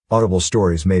Audible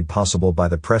stories made possible by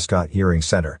the Prescott Hearing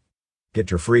Center.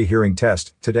 Get your free hearing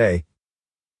test today.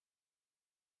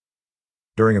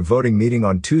 During a voting meeting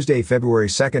on Tuesday, February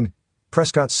 2nd,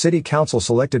 Prescott City Council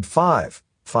selected five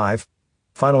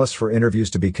finalists for interviews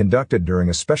to be conducted during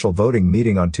a special voting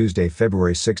meeting on Tuesday,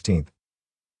 February 16th.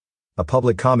 A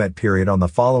public comment period on the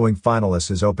following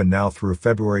finalists is open now through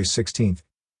February 16th.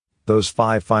 Those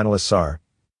 5 finalists are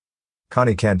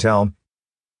Connie Cantelm,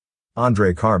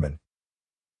 Andre Carmen,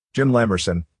 Jim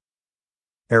Lamerson,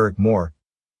 Eric Moore,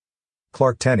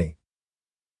 Clark Tenney.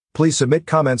 Please submit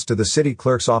comments to the City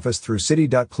Clerk's office through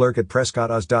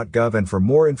city.clerk@prescottos.gov, and for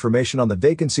more information on the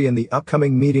vacancy and the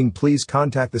upcoming meeting, please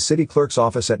contact the City Clerk's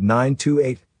office at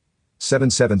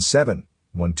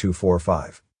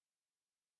 928-777-1245.